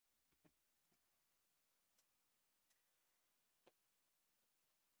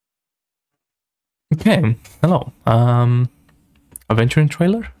Okay, hello. Aventurine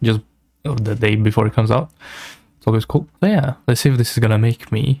trailer, just the day before it comes out. It's always cool. So yeah, let's see if this is gonna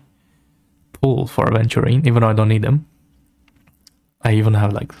make me pull for Aventurine, even though I don't need them. I even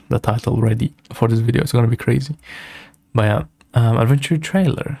have like the title ready for this video. It's gonna be crazy. But yeah, Aventurine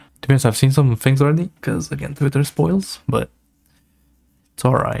trailer. To be honest, I've seen some things already, because again, Twitter spoils, but it's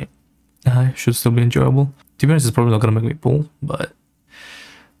alright. It should still be enjoyable. To be honest, it's probably not gonna make me pull, but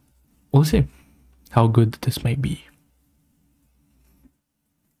we'll see how good this may be.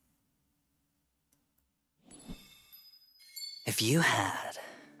 If you had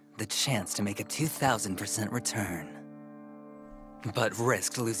the chance to make a 2,000% return, but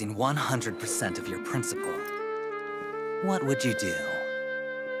risked losing 100% of your principal, what would you do?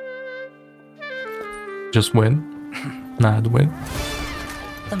 Just win. Nah, I'd win.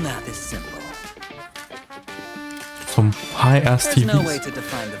 The math is simple. Some high-ass TVs. There's no way to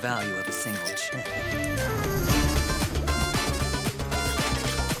define the value of a single chip.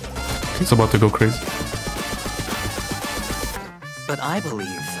 It's about to go crazy. But I believe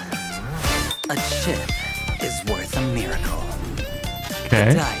a chip is worth a miracle. Okay.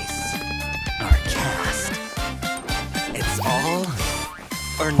 The dice are cast. It's all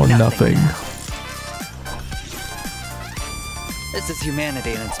or nothing. This is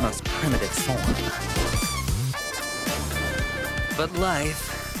humanity in its most primitive form. But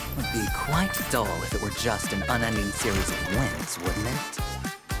life would be quite dull if it were just an unending series of wins, wouldn't it?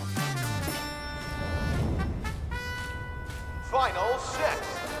 Final set.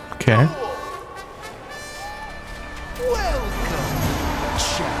 Okay. Welcome,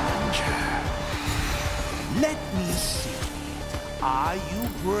 challenger. Let me see. Are you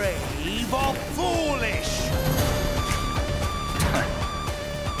brave or foolish?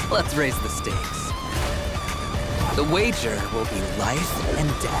 Let's raise the stakes. The wager will be life and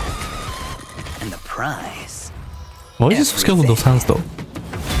death. And the prize... What is this skill with those hands though?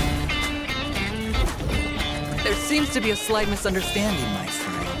 There seems to be a slight misunderstanding, my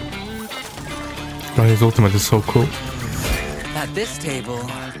friend. Bro, his ultimate is so cool. At this table,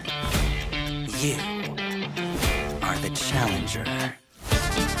 you are the challenger.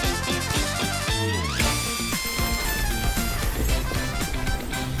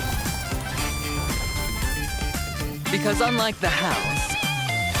 Because unlike the house,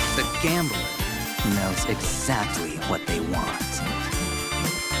 the gambler knows exactly what they want.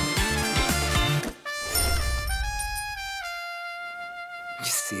 You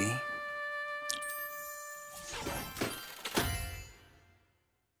see?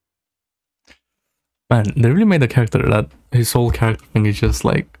 Man, they really made a character that his whole character thing is just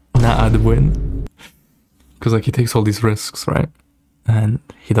like, nah, I'd win. Because like he takes all these risks, right? And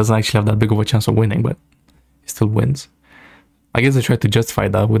he doesn't actually have that big of a chance of winning, but he still wins. I guess they tried to justify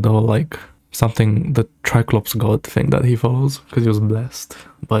that with the whole like something, the Triclops god thing that he follows, because he was blessed.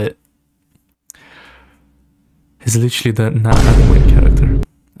 But he's literally the nah, I'd win character.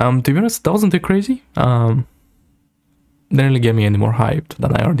 To be honest, that wasn't too crazy. Didn't really get me any more hyped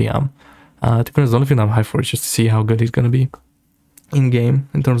than I already am. To be honest, the only thing I'm hyped for is just to see how good he's gonna be in game,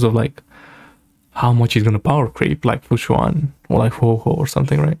 in terms of like how much he's gonna power creep, like Fushuan or like Ho-Ho or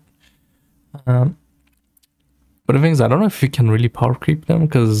something, right? But the thing is, I don't know if you can really power creep them,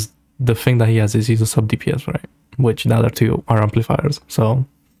 because the thing that he has is he's a sub DPS, right? Which the other two are amplifiers, so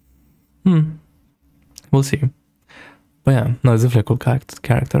we'll see. But yeah, no, it's definitely a cool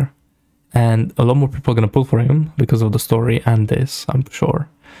character, and a lot more people are gonna pull for him because of the story and this, I'm sure.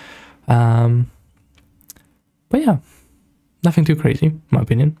 But yeah, nothing too crazy, in my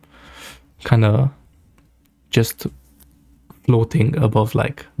opinion. Kind of just floating above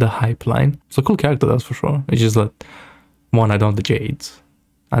like the hype line. It's a cool character, that's for sure. It's just that one, I don't have the Jades,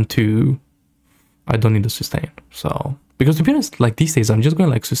 and two, I don't need the sustain. So, because to be honest, like these days, I'm just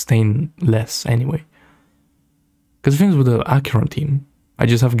going like sustain less anyway. Because the thing is with the Acheron team, I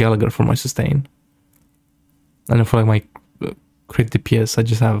just have Gallagher for my sustain, and then for like my crit DPS, I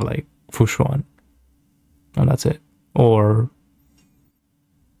just have like Fushuan, and that's it. Or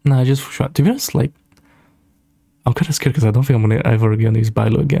nah, just Fushuan. To be honest, like I'm kind of scared because I don't think I'm gonna ever gonna use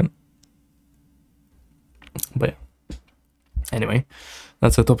Bilo again. But yeah. Anyway,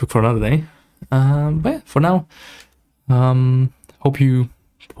 that's a topic for another day. But yeah, for now, hope you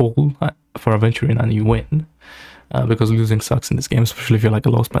pull for Aventurine and you win. Because losing sucks in this game, especially if you're like a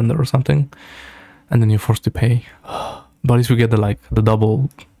low spender or something, and then you're forced to pay. But at least we get the double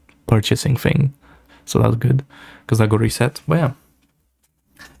purchasing thing, so that's good, because that got reset. But yeah,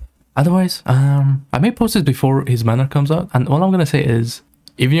 otherwise, I may post it before his banner comes out, and all I'm gonna say is,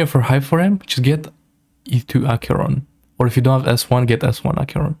 if you're for hype for him, just get E2 Acheron, or if you don't have S1, get S1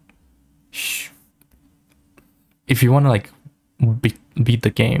 Acheron. Shh. if you want to like beat the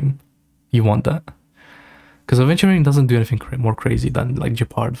game, you want that. Because Aventurine doesn't do anything more crazy than like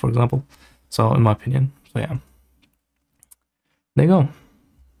Jeopard, for example. So in my opinion, so yeah. There you go.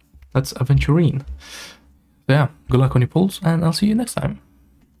 That's Aventurine. So yeah, good luck on your pulls, and I'll see you next time.